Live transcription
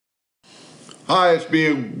Hi, it's me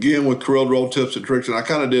again with Corel Roll Tips and Tricks, and I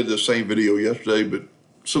kind of did the same video yesterday, but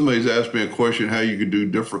somebody's asked me a question how you could do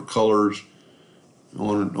different colors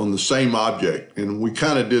on the same object, and we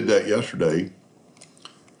kind of did that yesterday.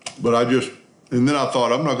 But and then I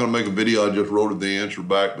thought, I'm not going to make a video, I just wrote the answer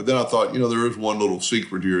back, but then I thought, there is one little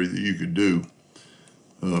secret here that you could do.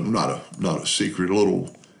 Not a secret, a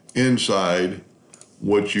little inside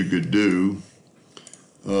what you could do.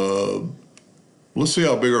 Let's see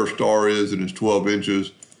how big our star is, and it's 12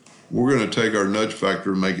 inches. We're going to take our nudge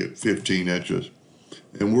factor and make it 15 inches.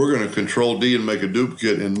 And we're going to Control D and make a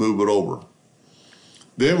duplicate and move it over.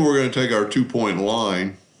 Then we're going to take our 2-point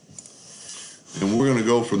line, and we're going to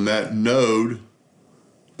go from that node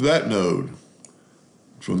to that node.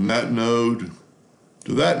 From that node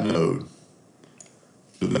to that node.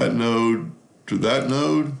 To that node to that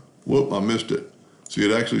node. Whoop, I missed it. See,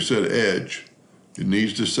 it actually said edge. It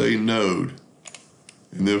needs to say node.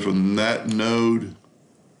 And then from that node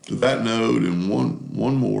to that node, and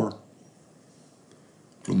one more.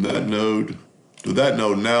 From that node to that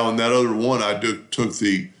node. Now, in that other one, I took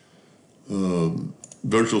the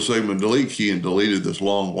virtual segment delete key and deleted this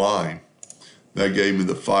long line. That gave me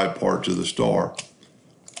the 5 parts of the star.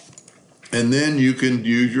 And then you can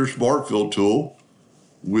use your Smart Fill tool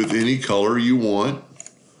with any color you want.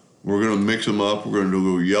 We're going to mix them up. We're going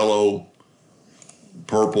to go yellow,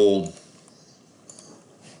 purple,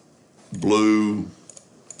 blue,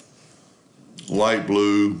 light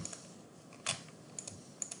blue,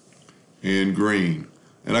 and green.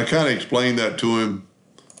 And I kind of explained that to him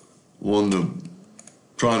on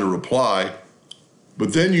trying to reply.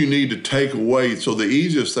 But then you need to take away, so the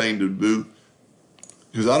easiest thing to do,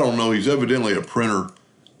 because I don't know, he's evidently a printer,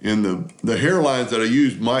 and the hairlines that I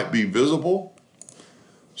used might be visible.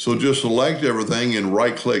 So just select everything and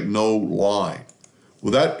right-click no line.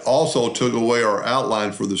 Well, that also took away our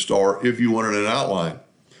outline for the star if you wanted an outline.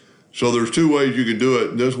 So there's 2 ways you can do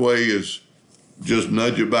it. This way is just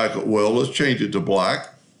nudge it back. Well, let's change it to black.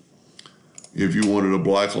 If you wanted a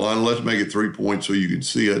black line, let's make it 3 points so you can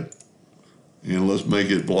see it. And let's make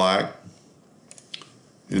it black.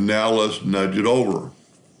 And now let's nudge it over.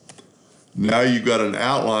 Now you've got an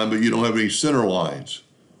outline, but you don't have any center lines.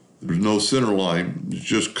 There's no center line, it's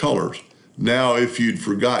just colors. Now, if you'd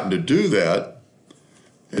forgotten to do that,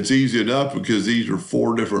 it's easy enough because these are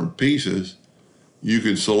 4 different pieces. You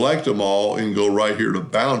can select them all and go right here to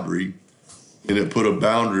boundary, and it put a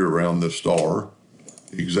boundary around the star.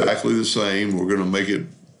 Exactly the same. We're going to make it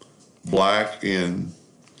black and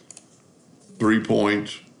 3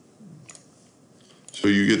 points so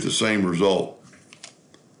you get the same result.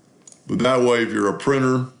 But that way, if you're a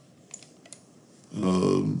printer,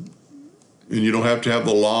 and you don't have to have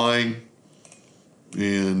the line,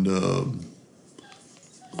 and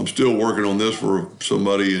I'm still working on this for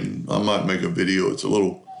somebody, and I might make a video. It's a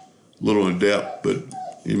little in depth, but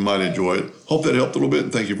you might enjoy it. Hope that helped a little bit,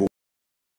 and thank you for watching.